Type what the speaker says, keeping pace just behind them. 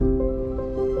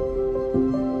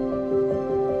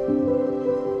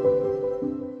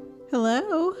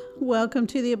Welcome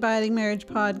to the Abiding Marriage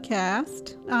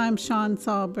Podcast. I'm Shawn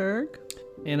Sahlberg.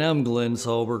 And I'm Glenn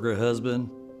Sahlberg, her husband.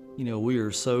 We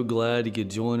are so glad you could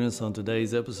join us on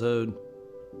today's episode.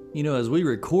 As we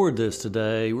record this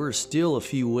today, we're still a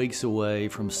few weeks away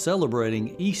from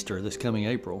celebrating Easter this coming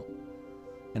April.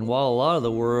 And while a lot of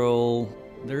the world,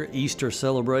 their Easter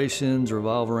celebrations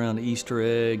revolve around Easter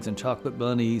eggs and chocolate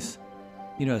bunnies,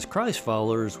 as Christ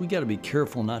followers, we got to be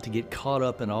careful not to get caught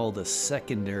up in all the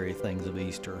secondary things of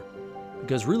Easter.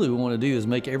 Because really what we want to do is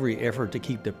make every effort to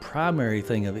keep the primary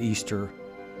thing of Easter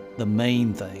the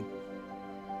main thing.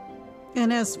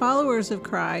 And as followers of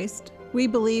Christ, we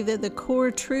believe that the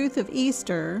core truth of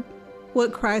Easter,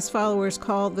 what Christ followers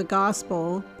call the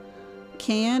gospel,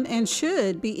 can and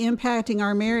should be impacting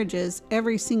our marriages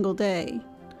every single day.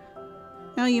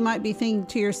 Now you might be thinking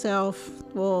to yourself,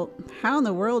 well, how in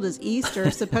the world is Easter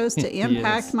supposed to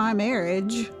impact my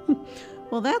marriage?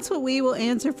 Well, that's what we will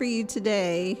answer for you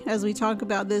today as we talk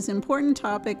about this important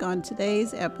topic on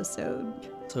today's episode.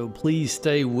 So please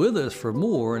stay with us for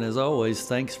more, and as always,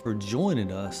 thanks for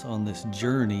joining us on this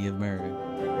journey of marriage.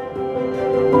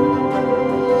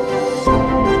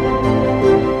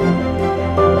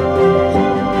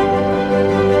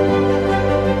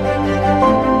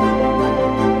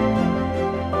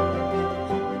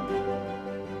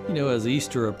 As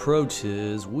Easter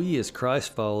approaches, we as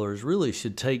Christ followers really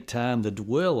should take time to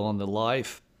dwell on the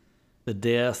life, the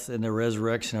death, and the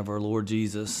resurrection of our Lord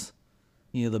Jesus.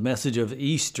 The message of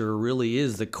Easter really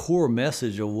is the core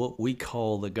message of what we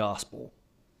call the gospel.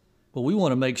 But we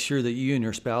want to make sure that you and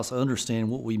your spouse understand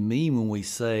what we mean when we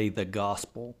say the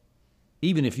gospel,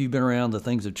 even if you've been around the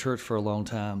things of church for a long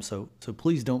time. So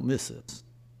please don't miss this.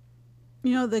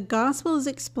 The gospel is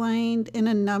explained in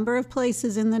a number of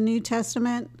places in the New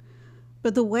Testament.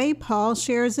 But the way Paul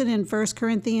shares it in 1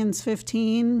 Corinthians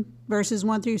 15, verses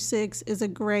 1 through 6, is a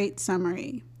great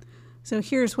summary. So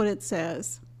here's what it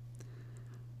says.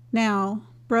 Now,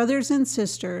 brothers and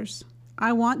sisters,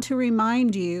 I want to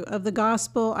remind you of the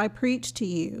gospel I preached to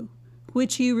you,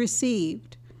 which you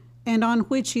received, and on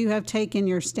which you have taken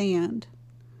your stand.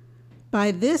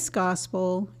 By this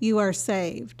gospel you are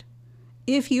saved,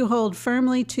 if you hold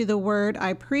firmly to the word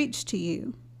I preached to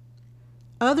you.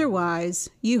 Otherwise,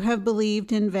 you have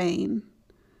believed in vain.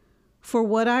 For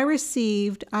what I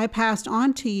received, I passed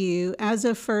on to you as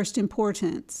of first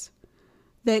importance,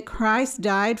 that Christ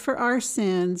died for our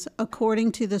sins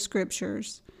according to the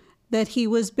Scriptures, that he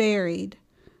was buried,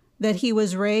 that he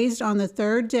was raised on the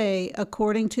third day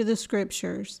according to the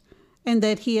Scriptures, and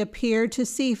that he appeared to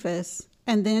Cephas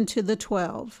and then to the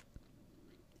 12.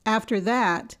 After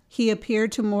that, he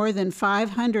appeared to more than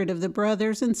 500 of the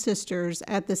brothers and sisters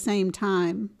at the same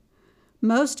time,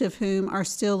 most of whom are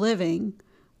still living,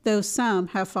 though some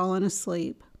have fallen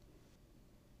asleep.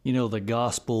 The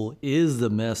gospel is the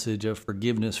message of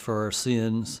forgiveness for our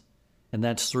sins, and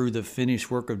that's through the finished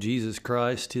work of Jesus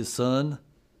Christ, his Son,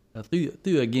 through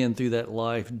that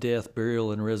life, death,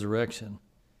 burial, and resurrection.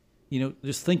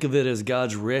 Just think of it as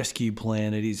God's rescue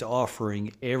plan that he's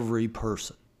offering every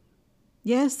person.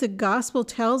 Yes, the gospel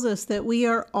tells us that we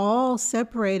are all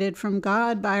separated from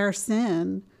God by our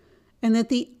sin, and that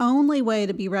the only way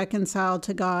to be reconciled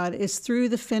to God is through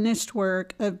the finished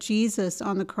work of Jesus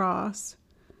on the cross.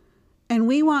 And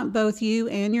we want both you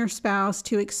and your spouse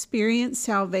to experience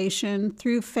salvation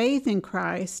through faith in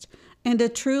Christ and to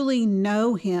truly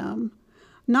know him,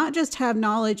 not just have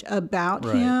knowledge about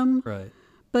him,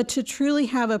 but to truly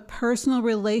have a personal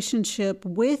relationship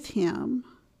with him.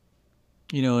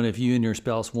 And if you and your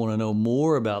spouse want to know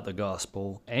more about the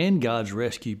gospel and God's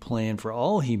rescue plan for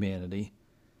all humanity,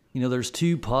 there's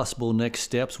two possible next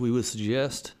steps we would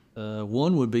suggest.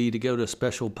 One would be to go to a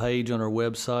special page on our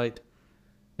website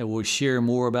that will share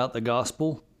more about the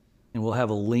gospel, and we'll have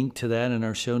a link to that in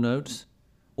our show notes.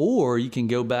 Or you can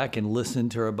go back and listen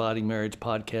to our Abiding Marriage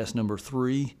Podcast number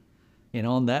 3. And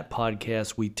on that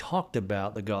podcast, we talked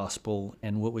about the gospel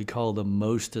and what we call the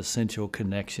most essential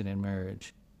connection in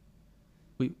marriage.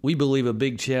 We believe a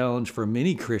big challenge for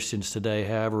many Christians today,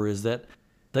 however, is that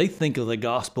they think of the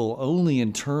gospel only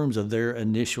in terms of their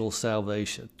initial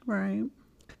salvation. Right.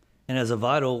 And as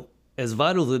vital as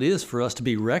it is for us to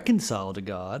be reconciled to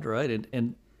God, right,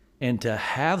 and to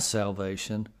have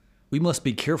salvation, we must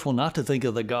be careful not to think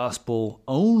of the gospel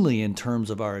only in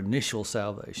terms of our initial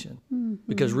salvation,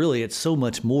 because really it's so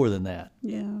much more than that.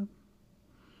 Yeah.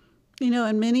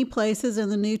 In many places in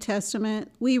the New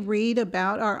Testament, we read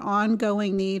about our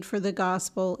ongoing need for the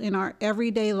gospel in our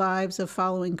everyday lives of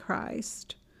following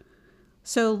Christ.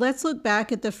 So let's look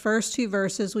back at the first two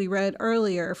verses we read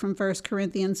earlier from 1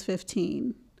 Corinthians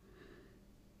 15.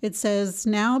 It says,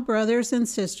 "Now, brothers and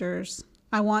sisters,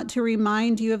 I want to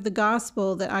remind you of the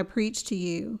gospel that I preached to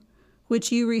you,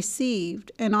 which you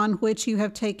received and on which you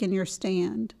have taken your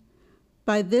stand.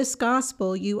 By this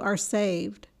gospel you are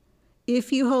saved,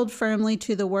 if you hold firmly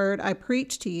to the word I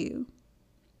preached to you.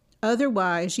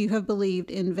 Otherwise you have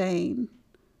believed in vain.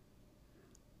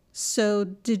 So,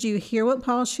 did you hear what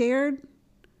Paul shared?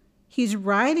 He's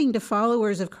writing to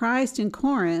followers of Christ in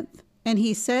Corinth, and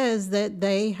he says that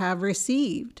they have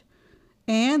received,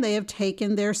 and they have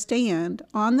taken their stand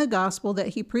on the gospel that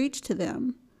he preached to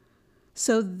them.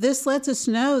 So this lets us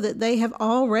know that they have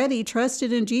already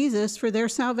trusted in Jesus for their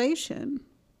salvation.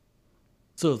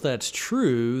 So if that's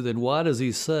true, then why does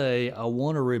he say, I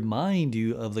want to remind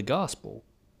you of the gospel?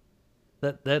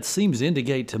 That seems to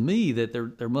indicate to me that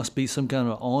there must be some kind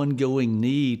of ongoing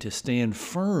need to stand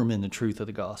firm in the truth of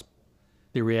the gospel,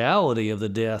 the reality of the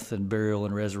death and burial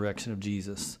and resurrection of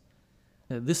Jesus.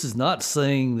 This is not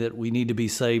saying that we need to be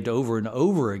saved over and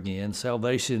over again.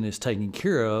 Salvation is taken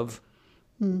care of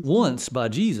once by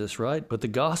Jesus, right? But the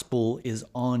gospel is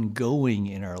ongoing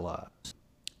in our lives.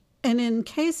 And in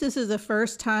case this is the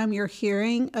first time you're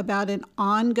hearing about an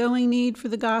ongoing need for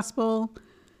the gospel,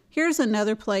 here's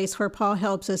another place where Paul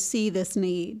helps us see this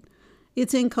need.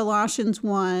 It's in Colossians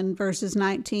 1, verses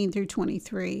 19 through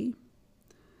 23.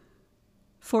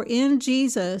 For in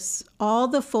Jesus all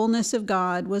the fullness of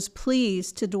God was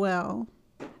pleased to dwell,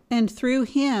 and through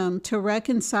him to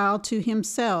reconcile to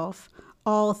himself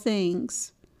all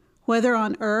things, whether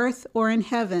on earth or in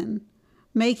heaven,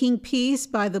 making peace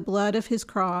by the blood of his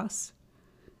cross.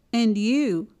 And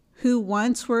you, who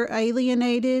once were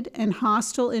alienated and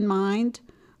hostile in mind,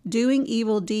 doing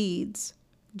evil deeds,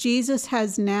 Jesus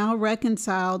has now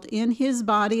reconciled in his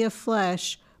body of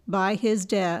flesh by his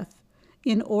death,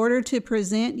 in order to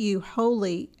present you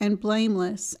holy and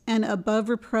blameless and above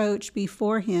reproach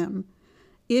before him,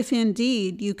 if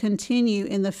indeed you continue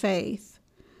in the faith,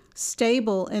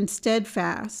 stable and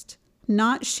steadfast,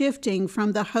 not shifting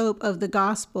from the hope of the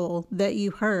gospel that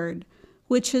you heard,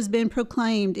 which has been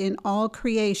proclaimed in all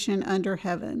creation under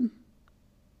heaven.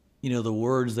 You know, the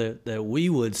words that we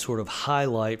would sort of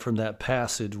highlight from that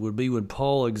passage would be when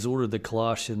Paul exhorted the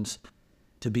Colossians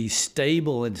to be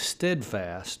stable and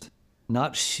steadfast,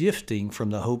 not shifting from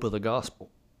the hope of the gospel.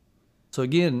 So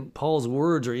again, Paul's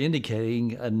words are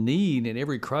indicating a need in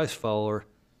every Christ follower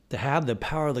to have the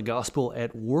power of the gospel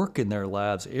at work in their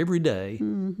lives every day,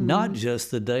 not just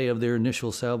the day of their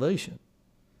initial salvation.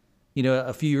 You know,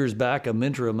 a few years back, a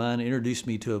mentor of mine introduced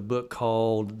me to a book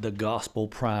called The Gospel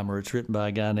Primer. It's written by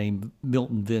a guy named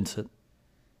Milton Vincent.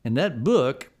 And that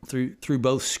book, through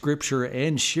both scripture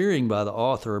and sharing by the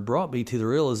author, brought me to the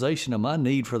realization of my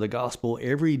need for the gospel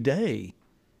every day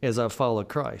as I follow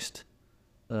Christ.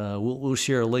 We'll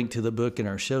share a link to the book in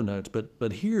our show notes,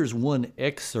 but here's one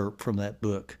excerpt from that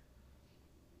book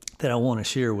that I want to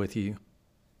share with you.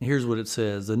 Here's what it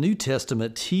says. The New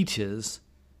Testament teaches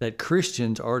that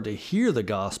Christians are to hear the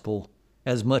gospel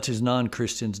as much as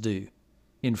non-Christians do.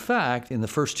 In fact, in the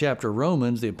first chapter of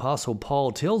Romans, the Apostle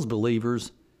Paul tells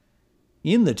believers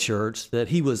in the church that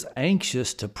he was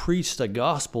anxious to preach the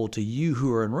gospel to you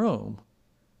who are in Rome.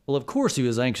 Well, of course he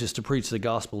was anxious to preach the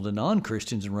gospel to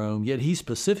non-Christians in Rome, yet he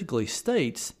specifically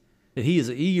states that he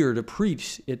is eager to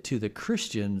preach it to the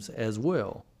Christians as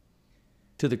well.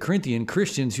 To the Corinthian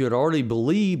Christians who had already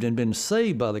believed and been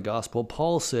saved by the gospel,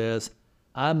 Paul says,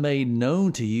 I made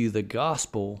known to you the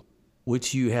gospel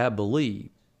which you have believed.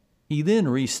 He then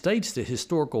restates the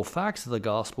historical facts of the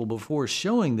gospel before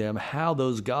showing them how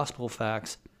those gospel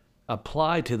facts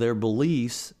apply to their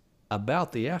beliefs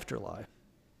about the afterlife.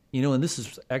 You know, and this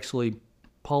is actually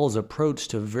Paul's approach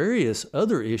to various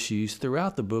other issues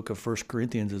throughout the book of 1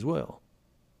 Corinthians as well.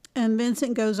 And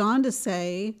Vincent goes on to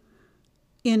say,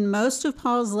 in most of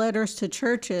Paul's letters to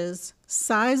churches,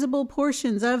 sizable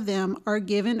portions of them are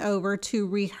given over to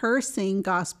rehearsing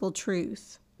gospel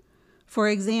truth. For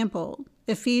example,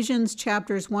 Ephesians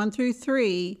chapters 1 through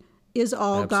 3 is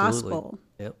all gospel,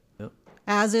 Yep.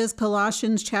 as is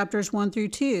Colossians chapters 1 through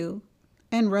 2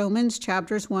 and Romans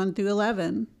chapters 1 through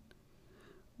 11.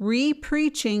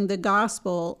 Re-preaching the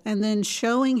gospel and then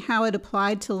showing how it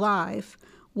applied to life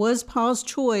was Paul's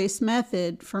choice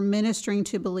method for ministering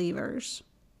to believers.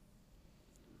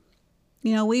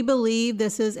 You know, we believe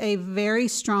this is a very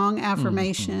strong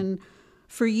affirmation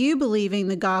for you believing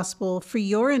the gospel for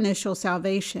your initial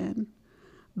salvation,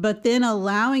 but then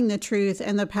allowing the truth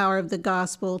and the power of the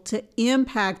gospel to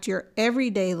impact your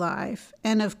everyday life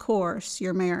and, of course,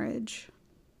 your marriage.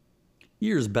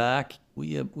 Years back,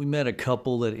 we met a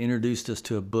couple that introduced us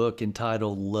to a book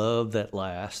entitled Love That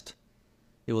Lasts.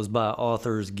 It was by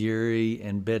authors Gary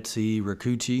and Betsy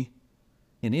Rakucci.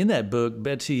 And in that book,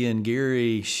 Betsy and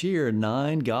Gary share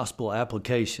 9 gospel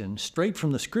applications straight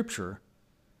from the scripture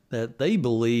that they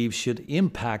believe should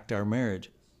impact our marriage.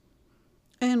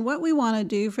 And what we want to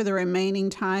do for the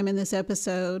remaining time in this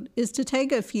episode is to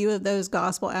take a few of those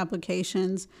gospel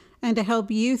applications and to help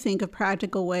you think of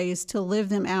practical ways to live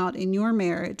them out in your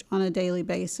marriage on a daily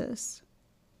basis.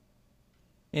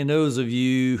 And those of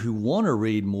you who want to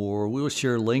read more, we'll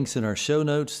share links in our show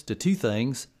notes to 2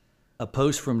 things. A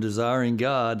post from Desiring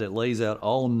God that lays out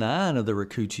all 9 of the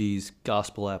Rikuchi's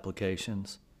gospel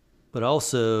applications. But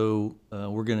also,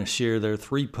 we're going to share their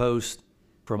 3 posts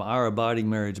from our Abiding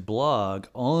Marriage blog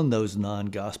on those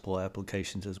non-gospel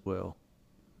applications as well.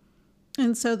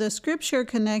 And so the scripture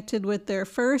connected with their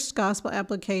first gospel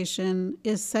application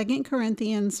is 2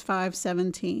 Corinthians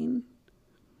 5:17.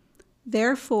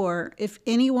 Therefore, if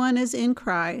anyone is in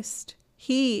Christ,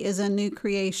 he is a new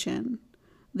creation.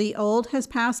 The old has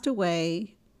passed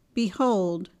away.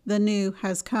 Behold, the new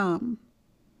has come.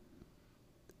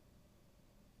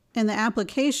 And the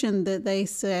application that they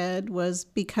said was,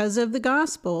 because of the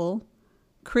gospel,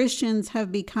 Christians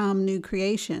have become new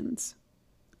creations.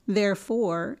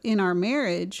 Therefore, in our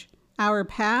marriage, our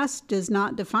past does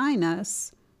not define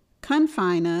us,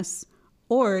 confine us,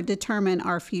 or determine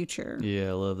our future.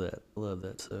 Yeah, I love that. I love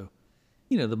that. So,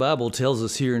 the Bible tells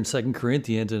us here in 2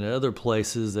 Corinthians and other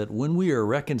places that when we are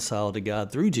reconciled to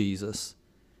God through Jesus,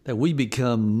 that we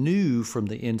become new from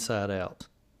the inside out.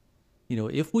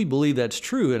 If we believe that's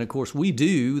true, and of course we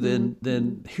do,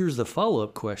 then here's the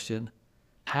follow-up question.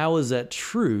 How is that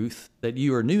truth that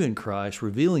you are new in Christ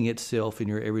revealing itself in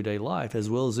your everyday life as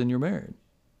well as in your marriage?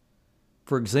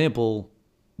 For example,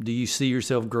 do you see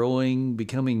yourself growing,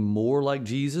 becoming more like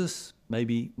Jesus,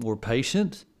 maybe more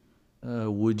patient?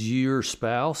 Would your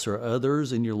spouse or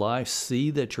others in your life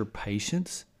see that your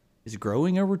patience is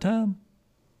growing over time?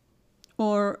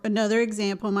 Or another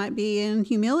example might be in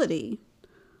humility.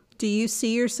 Do you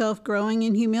see yourself growing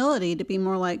in humility to be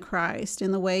more like Christ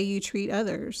in the way you treat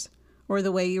others or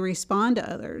the way you respond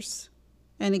to others?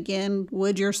 And again,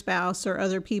 would your spouse or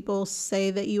other people say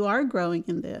that you are growing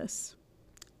in this?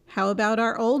 How about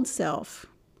our old self,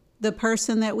 the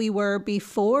person that we were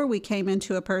before we came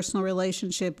into a personal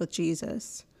relationship with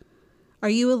Jesus? Are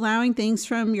you allowing things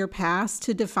from your past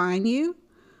to define you,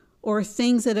 or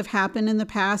things that have happened in the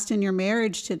past in your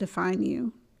marriage to define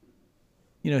you?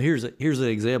 Here's an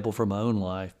example from my own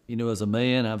life. As a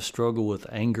man, I've struggled with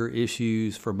anger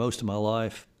issues for most of my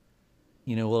life.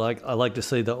 I like to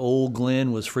say the old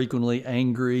Glenn was frequently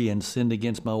angry and sinned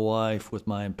against my wife with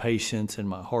my impatience and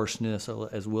my harshness,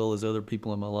 as well as other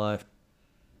people in my life.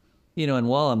 And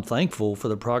while I'm thankful for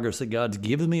the progress that God's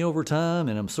given me over time,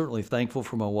 and I'm certainly thankful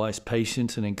for my wife's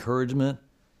patience and encouragement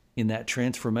in that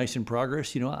transformation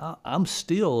progress, I'm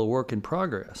still a work in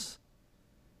progress.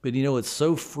 But it's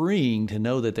so freeing to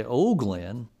know that the old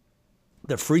Glenn,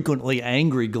 the frequently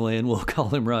angry Glenn, we'll call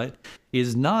him, right,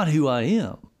 is not who I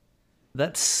am.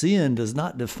 That sin does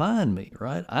not define me,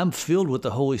 right? I'm filled with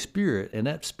the Holy Spirit, and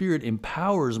that Spirit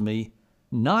empowers me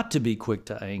not to be quick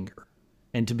to anger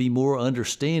and to be more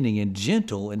understanding and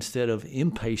gentle instead of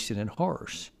impatient and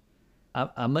harsh.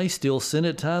 I may still sin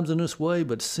at times in this way,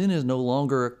 but sin is no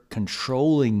longer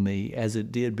controlling me as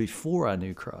it did before I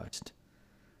knew Christ.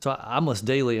 So I must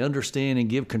daily understand and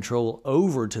give control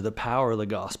over to the power of the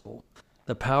gospel,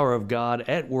 the power of God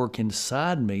at work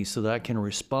inside me so that I can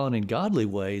respond in godly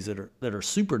ways that are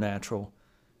supernatural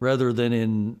rather than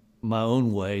in my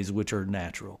own ways, which are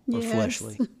natural or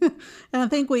fleshly. And I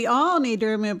think we all need to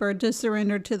remember to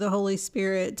surrender to the Holy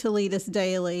Spirit to lead us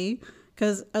daily,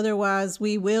 because otherwise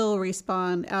we will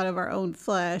respond out of our own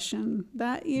flesh, and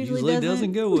that usually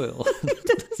doesn't go well.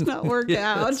 does not work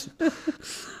out.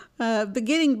 But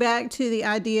getting back to the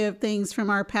idea of things from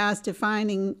our past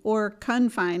defining or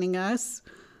confining us,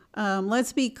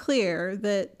 let's be clear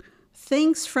that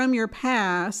things from your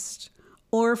past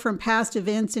or from past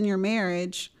events in your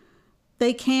marriage,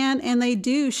 they can and they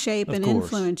do shape and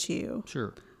influence you.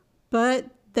 Sure. But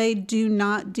they do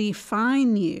not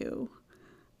define you.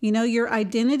 Your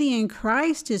identity in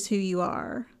Christ is who you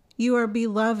are. You are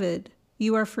beloved.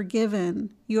 You are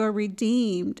forgiven. You are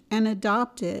redeemed and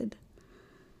adopted.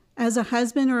 As a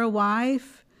husband or a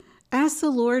wife, ask the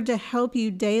Lord to help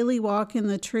you daily walk in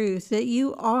the truth that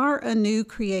you are a new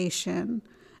creation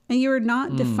and you are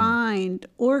not defined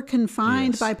or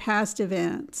confined by past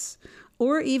events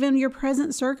or even your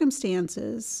present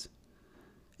circumstances.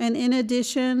 And in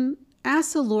addition,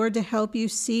 ask the Lord to help you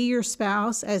see your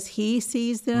spouse as He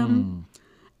sees them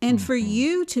and for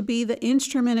you to be the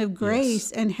instrument of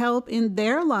grace and help in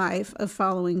their life of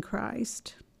following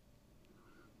Christ.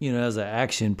 as an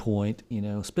action point,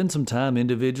 spend some time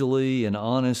individually and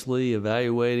honestly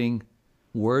evaluating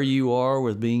where you are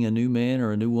with being a new man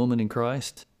or a new woman in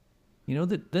Christ.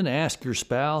 Then ask your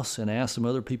spouse and ask some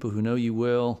other people who know you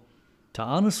well to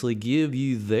honestly give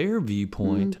you their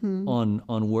viewpoint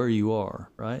on where you are,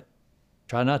 right?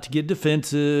 Try not to get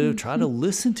defensive. Try to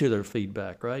listen to their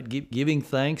feedback, right? Giving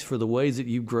thanks for the ways that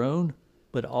you've grown,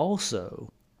 but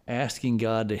also asking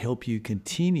God to help you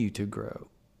continue to grow,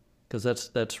 because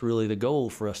that's really the goal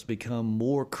for us to become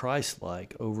more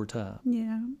Christ-like over time.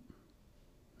 Yeah.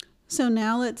 So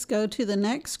now let's go to the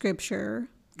next scripture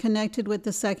connected with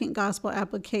the second gospel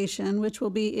application, which will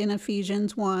be in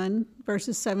Ephesians 1,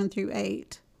 verses 7 through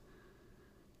 8.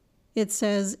 It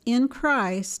says, "In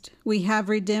Christ we have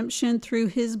redemption through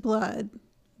his blood,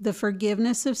 the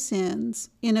forgiveness of sins,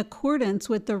 in accordance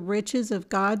with the riches of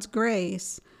God's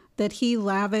grace that he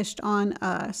lavished on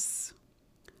us.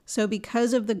 So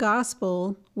because of the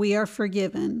gospel, we are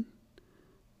forgiven.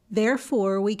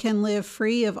 Therefore, we can live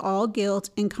free of all guilt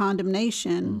and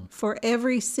condemnation for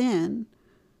every sin,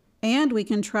 and we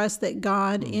can trust that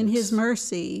God, in his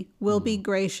mercy, will be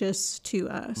gracious to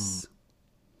us."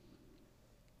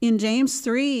 In James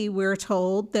 3, we're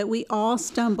told that we all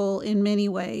stumble in many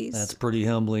ways. That's a pretty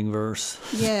humbling verse.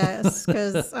 Yes,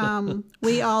 because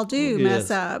we all do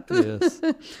mess up. Yes.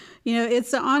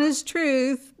 It's the honest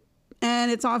truth,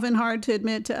 and it's often hard to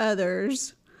admit to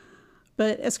others.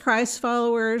 But as Christ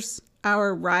followers,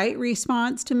 our right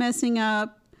response to messing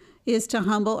up is to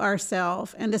humble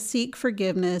ourselves and to seek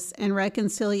forgiveness and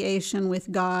reconciliation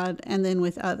with God and then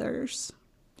with others.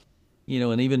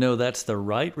 And even though that's the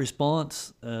right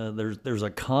response, there's a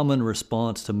common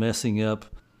response to messing up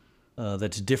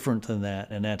that's different than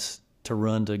that, and that's to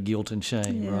run to guilt and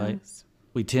shame, right?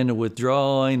 We tend to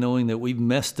withdraw knowing that we've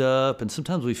messed up, and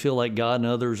sometimes we feel like God and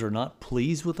others are not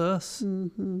pleased with us.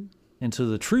 And so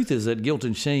the truth is that guilt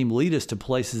and shame lead us to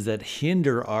places that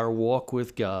hinder our walk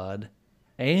with God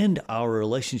and our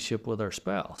relationship with our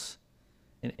spouse.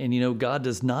 And God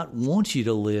does not want you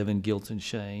to live in guilt and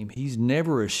shame. He's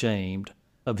never ashamed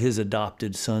of his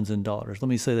adopted sons and daughters. Let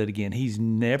me say that again. He's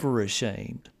never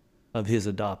ashamed of his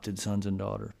adopted sons and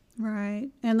daughters.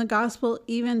 Right. And the gospel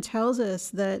even tells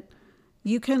us that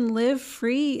you can live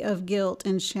free of guilt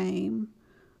and shame.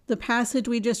 The passage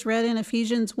we just read in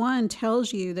Ephesians 1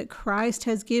 tells you that Christ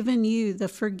has given you the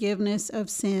forgiveness of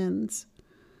sins.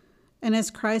 And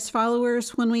as Christ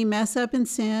followers, when we mess up in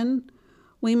sin,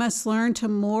 we must learn to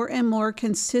more and more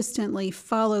consistently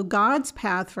follow God's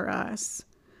path for us.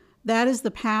 That is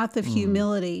the path of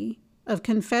humility, of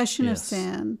confession of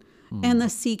sin, and the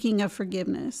seeking of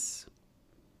forgiveness.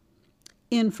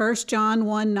 In 1 John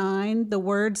 1:9, the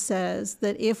word says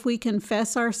that if we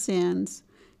confess our sins,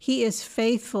 he is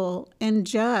faithful and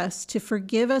just to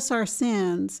forgive us our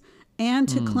sins and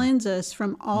to cleanse us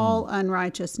from all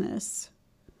unrighteousness.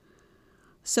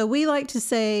 So we like to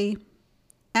say,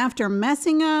 after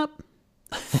messing up,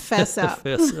 fess up.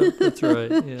 Fess up, that's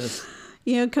right, yes.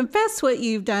 Confess what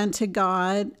you've done to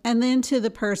God and then to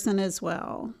the person as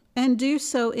well. And do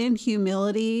so in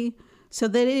humility so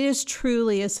that it is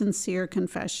truly a sincere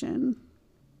confession.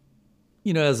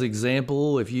 As an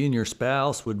example, if you and your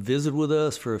spouse would visit with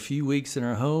us for a few weeks in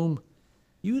our home,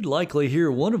 you would likely hear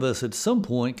one of us at some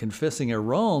point confessing a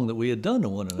wrong that we had done to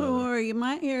one another. Or you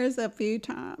might hear us a few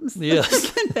times. Yes,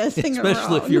 confessing a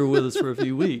especially wrong. if you're with us for a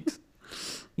few weeks.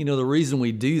 The reason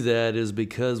we do that is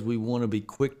because we want to be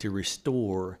quick to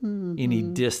restore any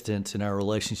distance in our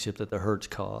relationship that the hurt's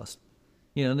caused.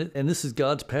 And this is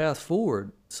God's path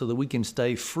forward so that we can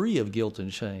stay free of guilt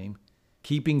and shame,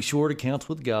 keeping short accounts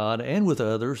with God and with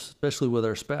others, especially with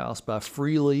our spouse, by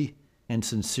freely and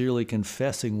sincerely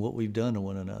confessing what we've done to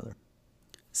one another.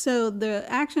 So the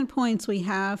action points we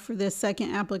have for this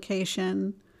second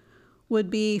application would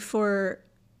be for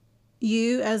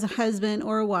you as a husband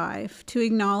or a wife to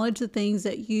acknowledge the things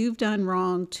that you've done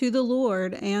wrong to the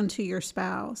Lord and to your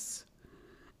spouse.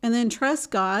 And then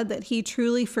trust God that he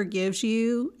truly forgives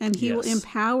you and he will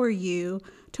empower you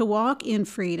to walk in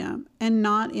freedom and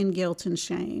not in guilt and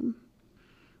shame.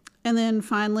 And then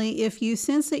finally, if you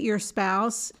sense that your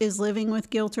spouse is living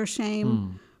with guilt or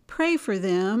shame, pray for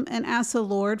them and ask the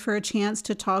Lord for a chance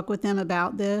to talk with them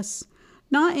about this,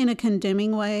 not in a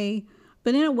condemning way,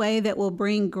 but in a way that will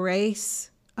bring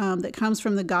grace that comes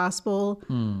from the gospel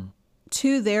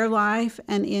to their life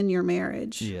and in your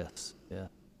marriage. Yes, yeah.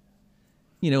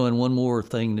 And one more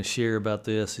thing to share about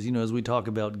this is, as we talk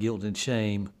about guilt and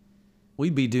shame,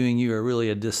 we'd be doing you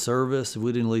a disservice if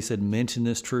we didn't at least mention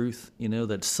this truth,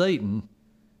 that Satan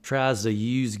tries to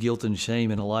use guilt and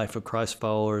shame in the life of Christ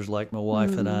followers like my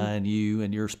wife and I and you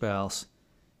and your spouse,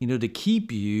 to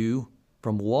keep you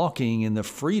from walking in the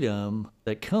freedom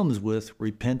that comes with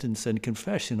repentance and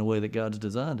confession, the way that God's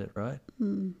designed it, right?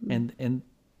 Mm-hmm.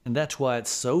 And that's why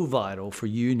it's so vital for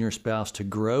you and your spouse to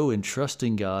grow in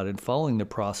trusting God and following the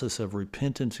process of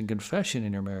repentance and confession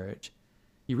in your marriage.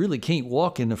 You really can't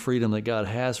walk in the freedom that God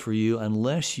has for you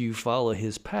unless you follow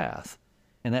his path.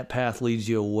 And that path leads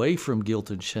you away from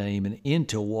guilt and shame and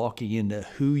into walking into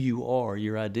who you are,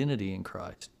 your identity in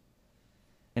Christ.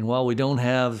 And while we don't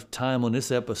have time on this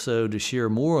episode to share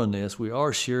more on this, we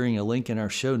are sharing a link in our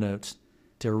show notes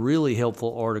to a really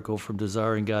helpful article from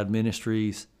Desiring God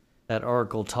Ministries. That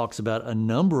article talks about a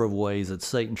number of ways that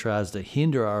Satan tries to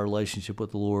hinder our relationship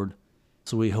with the Lord.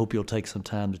 So we hope you'll take some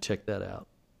time to check that out.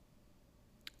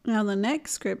 Now, the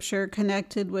next scripture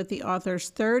connected with the author's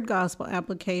third gospel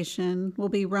application will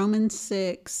be Romans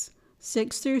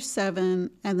 6:6-7,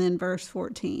 and then verse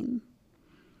 14.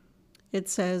 It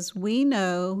says, "We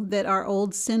know that our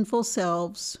old sinful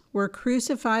selves were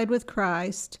crucified with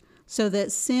Christ so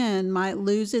that sin might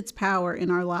lose its power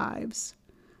in our lives.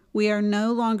 We are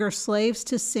no longer slaves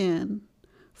to sin,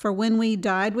 for when we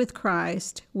died with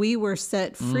Christ, we were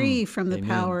set free from the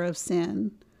power of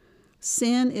sin.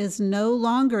 Sin is no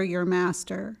longer your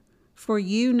master, for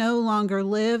you no longer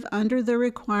live under the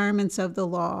requirements of the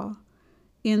law.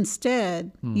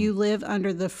 Instead, you live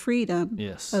under the freedom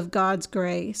of God's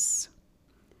grace."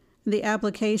 The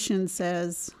application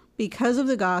says, because of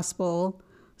the gospel,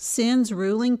 sin's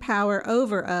ruling power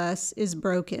over us is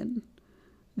broken.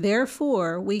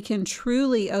 Therefore, we can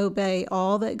truly obey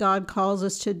all that God calls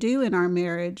us to do in our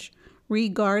marriage,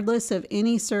 regardless of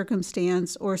any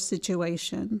circumstance or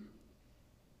situation.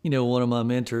 You know, one of my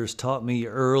mentors taught me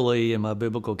early in my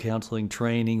biblical counseling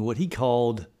training what he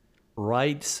called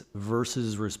rights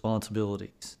versus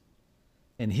responsibilities.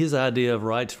 And his idea of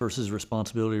rights versus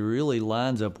responsibility really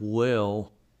lines up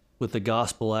well with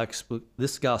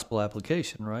this gospel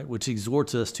application, right? Which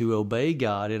exhorts us to obey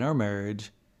God in our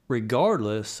marriage,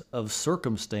 regardless of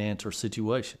circumstance or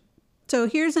situation. So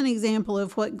here's an example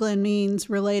of what Glenn means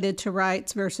related to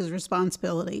rights versus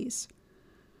responsibilities.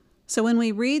 So when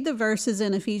we read the verses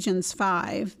in Ephesians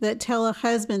 5 that tell a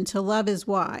husband to love his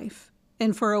wife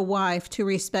and for a wife to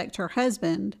respect her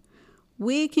husband,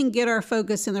 we can get our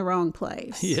focus in the wrong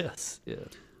place. Yes.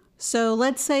 So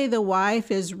let's say the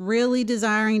wife is really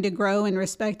desiring to grow in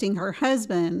respecting her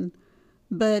husband,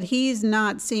 but he's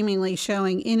not seemingly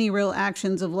showing any real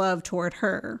actions of love toward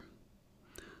her.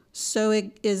 So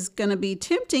it is going to be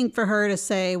tempting for her to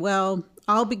say, well,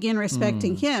 I'll begin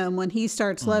respecting him when he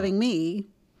starts loving me.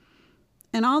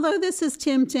 And although this is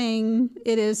tempting,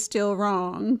 it is still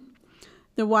wrong.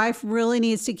 The wife really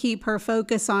needs to keep her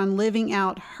focus on living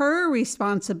out her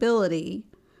responsibility,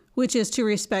 which is to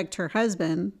respect her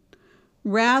husband,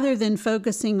 rather than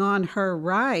focusing on her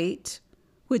right,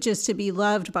 which is to be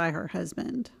loved by her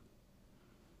husband.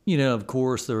 You know, of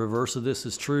course, the reverse of this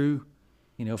is true.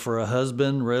 You know, for a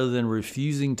husband, rather than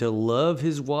refusing to love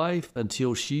his wife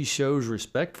until she shows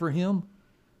respect for him,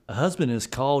 a husband is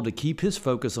called to keep his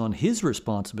focus on his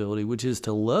responsibility, which is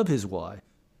to love his wife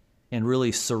and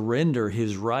really surrender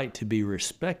his right to be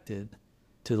respected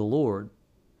to the Lord.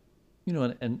 You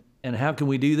know, and how can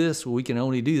we do this? Well, we can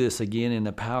only do this, again, in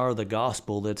the power of the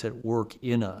gospel that's at work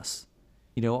in us.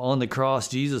 You know, on the cross,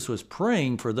 Jesus was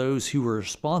praying for those who were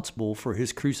responsible for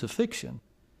his crucifixion.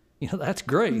 You know, that's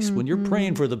grace. When you're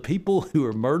praying for the people who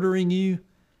are murdering you,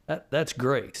 that's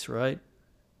grace, right?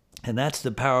 And that's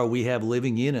the power we have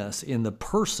living in us in the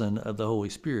person of the Holy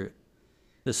Spirit.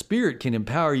 The Spirit can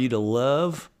empower you to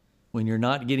love when you're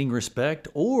not getting respect,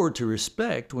 or to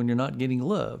respect when you're not getting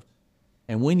loved.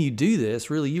 And when you do this,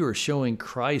 really you are showing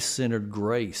Christ-centered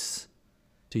grace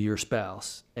to your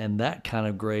spouse. And that kind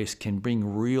of grace can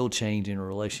bring real change in a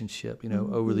relationship. You know,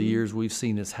 over the years, we've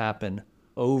seen this happen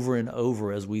over and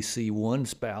over as we see one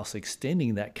spouse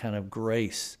extending that kind of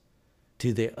grace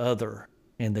to the other,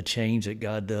 and the change that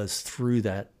God does through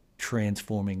that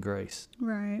transforming grace.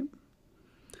 Right.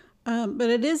 But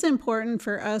it is important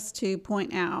for us to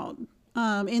point out,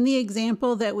 in the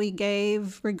example that we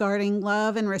gave regarding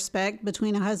love and respect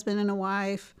between a husband and a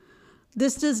wife,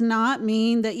 this does not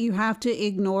mean that you have to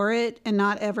ignore it and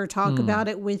not ever talk about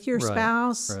it with your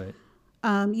spouse.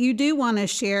 Right. You do want to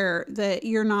share that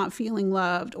you're not feeling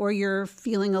loved or you're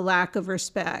feeling a lack of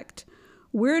respect.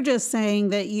 We're just saying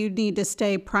that you need to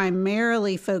stay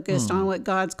primarily focused on what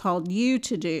God's called you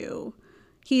to do.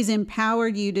 He's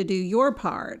empowered you to do your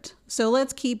part. So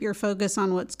let's keep your focus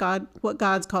on what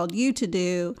God's called you to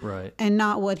do, right, and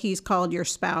not what he's called your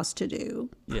spouse to do.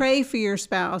 Yeah. Pray for your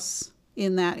spouse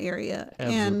in that area.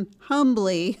 Absolutely. And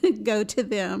humbly go to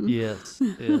them. Yes,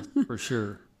 for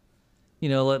sure.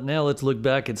 Now let's look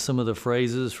back at some of the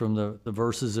phrases from the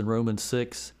verses in Romans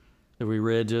 6 that we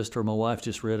read or my wife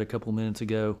just read a couple minutes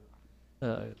ago.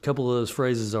 A couple of those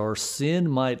phrases are, sin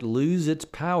might lose its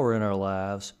power in our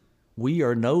lives. We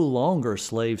are no longer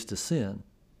slaves to sin.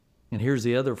 And here's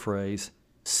the other phrase,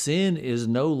 sin is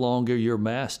no longer your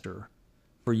master,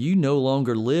 for you no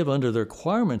longer live under the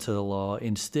requirements of the law.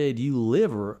 Instead, you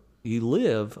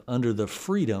live under the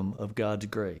freedom of God's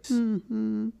grace.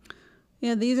 Mm-hmm.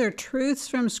 Yeah, these are truths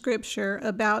from Scripture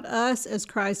about us as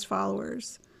Christ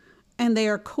followers, and they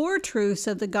are core truths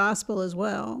of the gospel as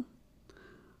well.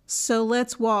 So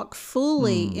let's walk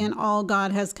fully in all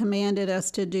God has commanded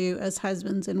us to do as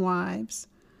husbands and wives,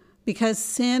 because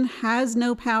sin has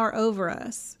no power over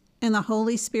us, and the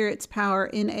Holy Spirit's power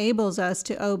enables us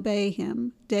to obey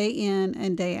Him day in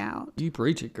and day out. You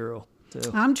preach it, girl.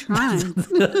 So. I'm trying.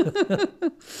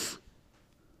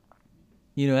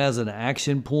 As an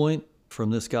action point from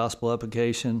this gospel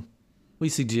application, we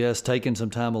suggest taking some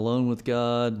time alone with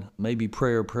God, maybe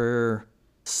prayer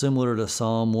similar to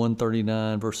Psalm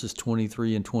 139, verses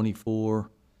 23 and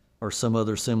 24, or some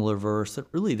other similar verse that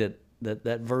really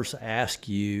that verse asks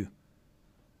you,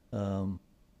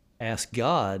 ask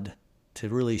God to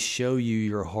really show you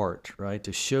your heart, right?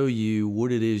 To show you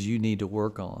what it is you need to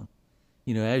work on.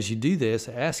 As you do this,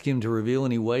 ask Him to reveal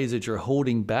any ways that you're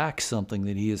holding back something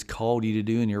that He has called you to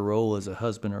do in your role as a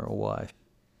husband or a wife.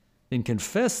 Then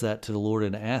confess that to the Lord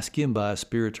and ask Him by His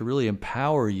Spirit to really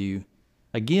empower you,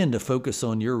 again, to focus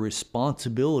on your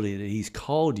responsibility that He's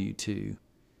called you to,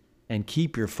 and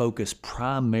keep your focus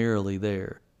primarily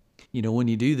there. When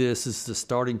you do this, it's the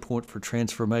starting point for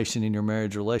transformation in your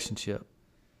marriage relationship.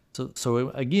 So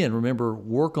again, remember,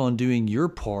 work on doing your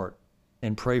part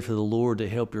and pray for the Lord to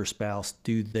help your spouse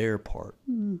do their part.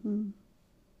 Mm-hmm.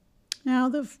 Now,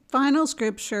 the final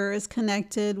scripture is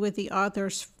connected with the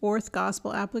author's fourth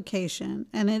gospel application,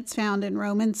 and it's found in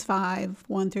Romans 5,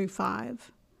 1-5.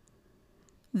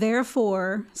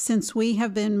 Therefore, since we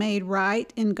have been made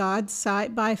right in God's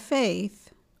sight by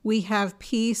faith, we have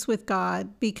peace with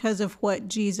God because of what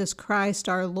Jesus Christ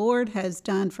our Lord has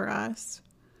done for us.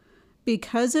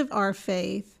 Because of our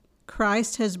faith,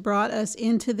 Christ has brought us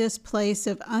into this place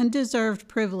of undeserved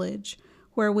privilege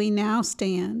where we now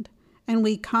stand, and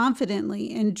we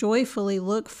confidently and joyfully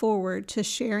look forward to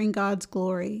sharing God's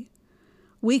glory.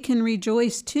 We can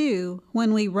rejoice too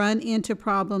when we run into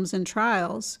problems and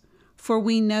trials, for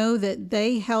we know that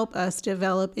they help us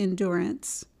develop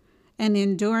endurance, and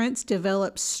endurance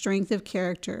develops strength of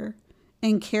character,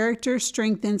 and character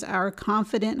strengthens our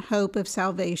confident hope of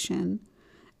salvation.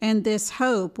 And this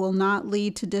hope will not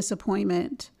lead to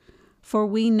disappointment, for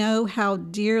we know how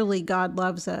dearly God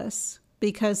loves us,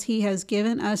 because He has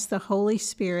given us the Holy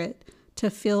Spirit to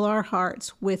fill our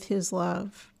hearts with His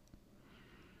love.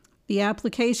 The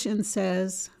application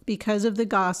says, because of the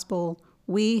gospel,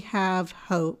 we have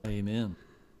hope. Amen.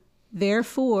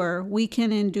 Therefore, we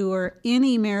can endure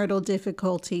any marital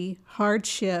difficulty,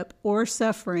 hardship, or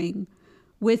suffering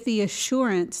with the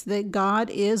assurance that God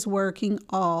is working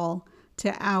all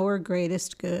to our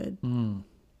greatest good.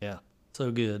 Yeah,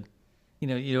 so good.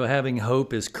 Having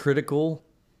hope is critical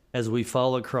as we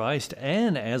follow Christ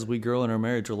and as we grow in our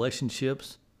marriage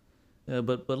relationships.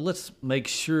 But let's make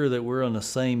sure that we're on the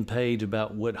same page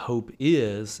about what hope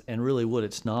is and really what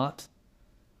it's not.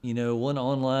 One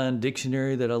online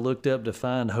dictionary that I looked up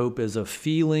defined hope as a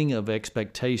feeling of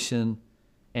expectation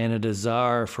and a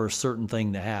desire for a certain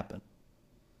thing to happen.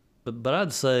 But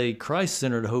I'd say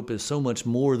Christ-centered hope is so much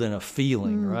more than a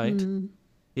feeling, right?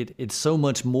 It's so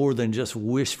much more than just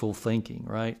wishful thinking,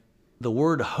 right? The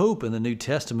word hope in the New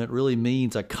Testament really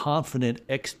means a confident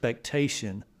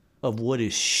expectation of what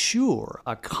is sure,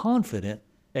 a confident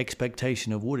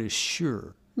expectation of what is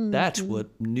sure. That's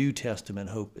what New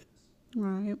Testament hope is.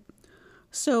 Right.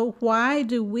 So why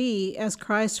do we, as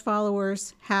Christ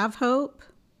followers, have hope?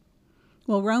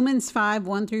 Well, Romans 5,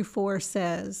 1-4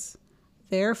 says,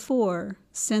 therefore,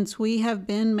 since we have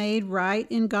been made right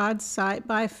in God's sight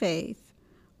by faith,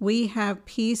 we have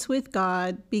peace with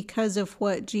God because of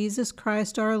what Jesus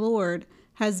Christ our Lord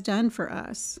has done for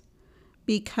us.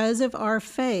 Because of our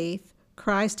faith,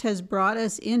 Christ has brought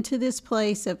us into this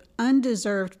place of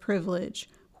undeserved privilege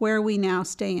where we now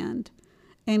stand,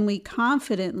 and we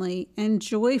confidently and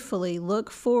joyfully look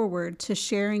forward to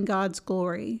sharing God's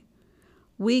glory.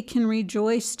 We can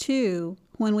rejoice too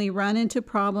when we run into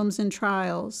problems and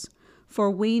trials, for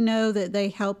we know that they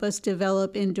help us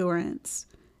develop endurance,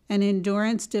 and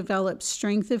endurance develops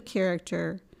strength of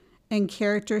character, and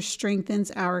character strengthens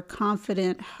our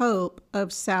confident hope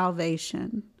of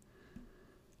salvation.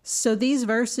 So these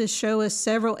verses show us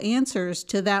several answers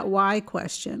to that why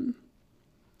question.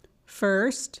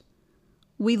 First,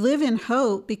 we live in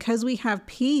hope because we have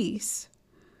peace.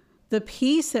 The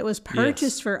peace that was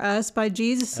purchased for us by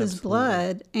Jesus'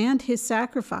 blood and his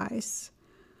sacrifice.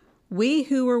 We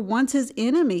who were once his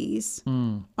enemies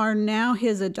are now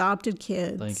his adopted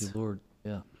kids. Thank you, Lord.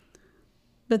 Yeah.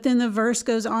 But then the verse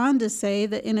goes on to say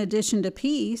that in addition to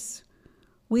peace,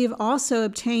 we have also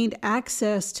obtained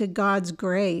access to God's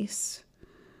grace.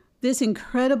 This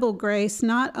incredible grace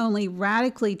not only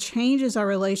radically changes our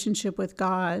relationship with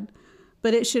God,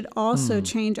 but it should also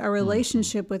change our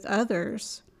relationship with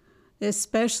others,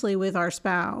 especially with our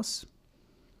spouse.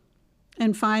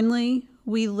 And finally,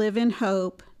 we live in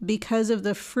hope because of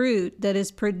the fruit that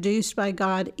is produced by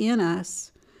God in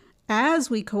us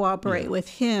as we cooperate with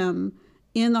him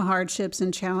in the hardships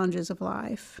and challenges of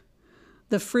life.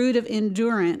 The fruit of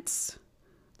endurance,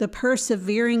 the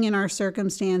persevering in our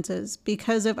circumstances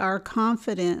because of our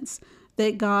confidence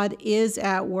that God is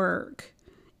at work,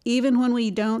 even when we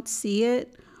don't see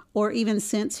it or even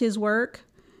sense his work,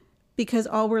 because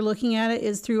all we're looking at it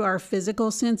is through our physical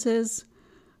senses.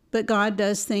 But God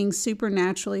does things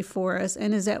supernaturally for us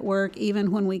and is at work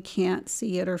even when we can't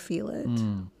see it or feel it.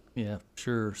 Yeah,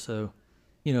 sure. So,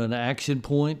 an action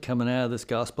point coming out of this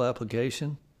gospel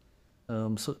application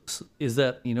so is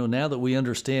that, now that we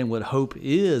understand what hope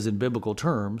is in biblical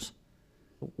terms,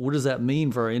 what does that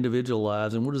mean for our individual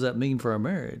lives and what does that mean for our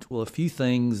marriage? Well, a few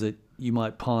things that you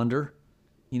might ponder.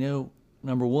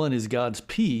 Number one is God's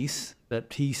peace, that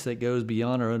peace that goes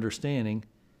beyond our understanding.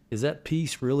 Is that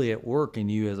peace really at work in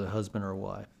you as a husband or a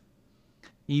wife?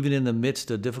 Even in the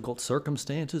midst of difficult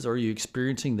circumstances, are you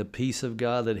experiencing the peace of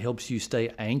God that helps you stay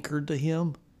anchored to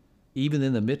him, even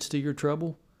in the midst of your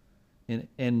trouble?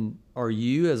 And are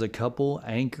you as a couple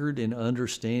anchored in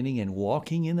understanding and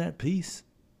walking in that peace?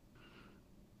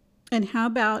 And how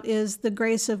about is the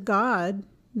grace of God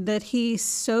that he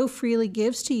so freely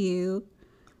gives to you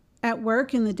at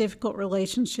work in the difficult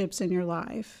relationships in your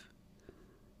life?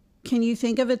 Can you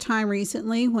think of a time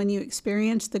recently when you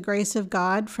experienced the grace of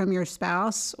God from your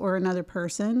spouse or another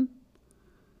person?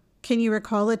 Can you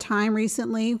recall a time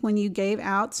recently when you gave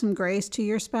out some grace to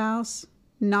your spouse,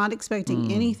 not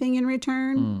expecting anything in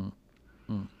return?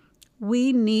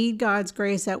 We need God's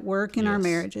grace at work in our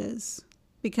marriages,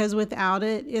 because without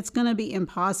it, it's going to be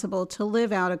impossible to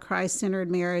live out a Christ-centered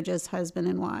marriage as husband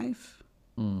and wife.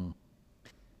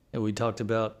 And we talked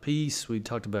about peace, we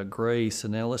talked about grace,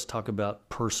 and now let's talk about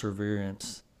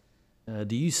perseverance.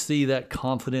 Do you see that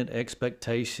confident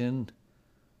expectation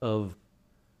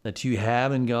that you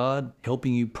have in God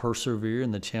helping you persevere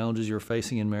in the challenges you're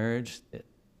facing in marriage?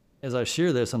 As I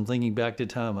share this, I'm thinking back to a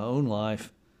time in my own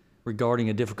life regarding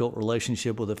a difficult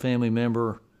relationship with a family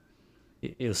member.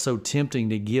 It was so tempting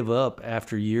to give up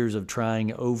after years of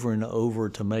trying over and over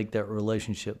to make that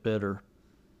relationship better.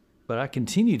 But I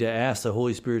continue to ask the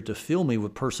Holy Spirit to fill me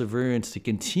with perseverance to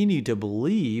continue to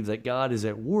believe that God is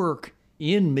at work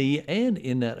in me and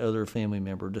in that other family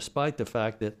member, despite the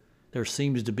fact that there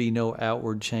seems to be no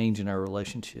outward change in our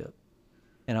relationship.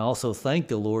 And I also thank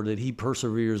the Lord that he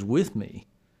perseveres with me.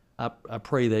 I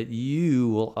pray that you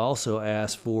will also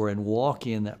ask for and walk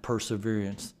in that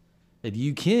perseverance that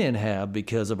you can have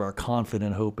because of our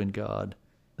confident hope in God,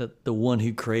 that the one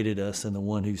who created us and the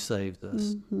one who saved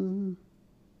us.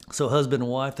 So husband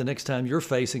and wife, the next time you're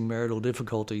facing marital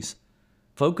difficulties,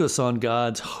 focus on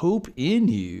God's hope in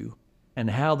you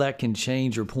and how that can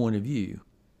change your point of view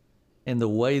and the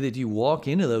way that you walk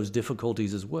into those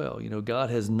difficulties as well.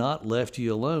 God has not left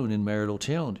you alone in marital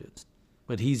challenges,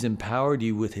 but he's empowered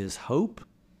you with his hope,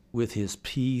 with his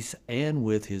peace, and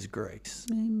with his grace.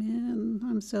 Amen.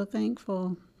 I'm so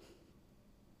thankful.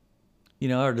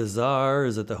 Our desire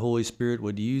is that the Holy Spirit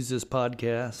would use this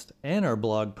podcast and our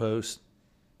blog post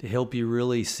to help you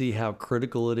really see how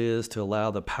critical it is to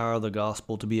allow the power of the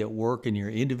gospel to be at work in your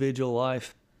individual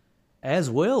life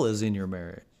as well as in your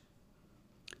marriage.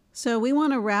 So we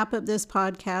want to wrap up this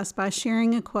podcast by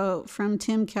sharing a quote from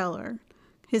Tim Keller,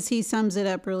 because he sums it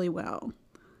up really well.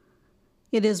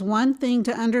 It is one thing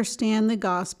to understand the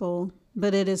gospel,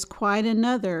 but it is quite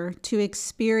another to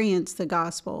experience the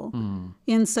gospel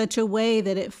in such a way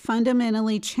that it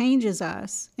fundamentally changes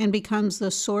us and becomes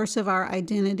the source of our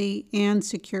identity and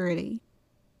security.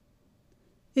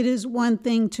 It is one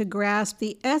thing to grasp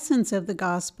the essence of the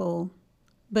gospel,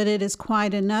 but it is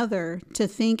quite another to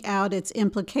think out its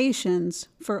implications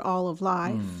for all of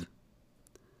life.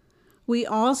 We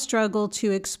all struggle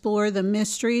to explore the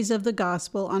mysteries of the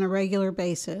gospel on a regular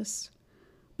basis,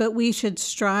 but we should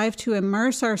strive to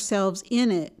immerse ourselves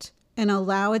in it and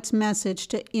allow its message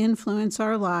to influence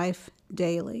our life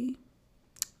daily.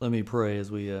 Let me pray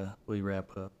as we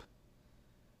wrap up.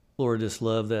 Lord, I just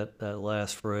love that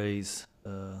last phrase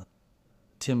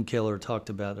Tim Keller talked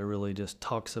about. That really just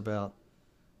talks about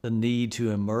the need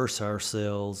to immerse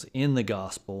ourselves in the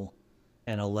gospel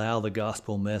and allow the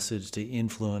gospel message to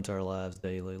influence our lives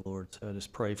daily, Lord. So I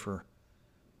just pray for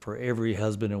every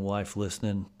husband and wife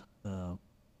listening, that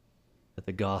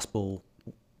the gospel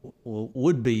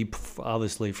would be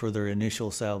obviously for their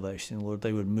initial salvation. Lord,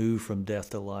 they would move from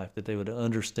death to life, that they would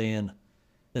understand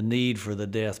the need for the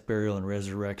death, burial, and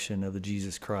resurrection of the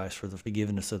Jesus Christ for the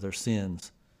forgiveness of their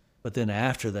sins. But then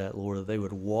after that, Lord, that they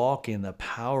would walk in the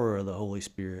power of the Holy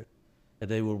Spirit, that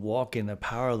they would walk in the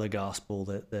power of the gospel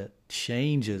that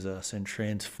changes us and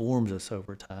transforms us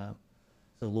over time.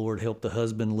 So, Lord, help the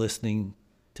husband listening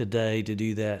today to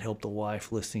do that. Help the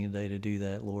wife listening today to do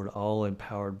that, Lord, all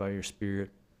empowered by your Spirit.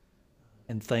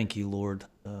 And thank you, Lord,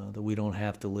 that we don't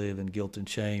have to live in guilt and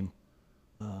shame,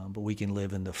 but we can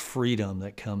live in the freedom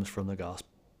that comes from the gospel.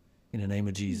 In the name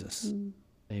of Jesus. Mm-hmm.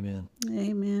 Amen.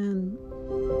 Amen.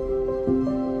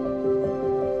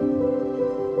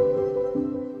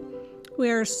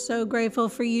 We are so grateful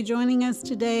for you joining us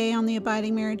today on the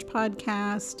Abiding Marriage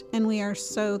Podcast, and we are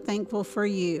so thankful for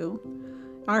you.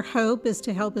 Our hope is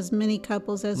to help as many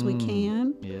couples as we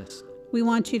can. Yes. We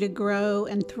want you to grow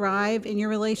and thrive in your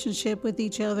relationship with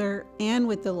each other and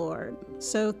with the Lord.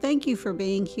 So thank you for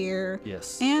being here.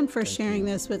 Yes. And for sharing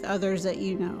this with others that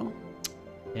you know.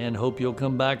 And hope you'll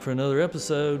come back for another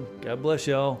episode. God bless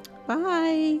y'all.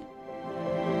 Bye.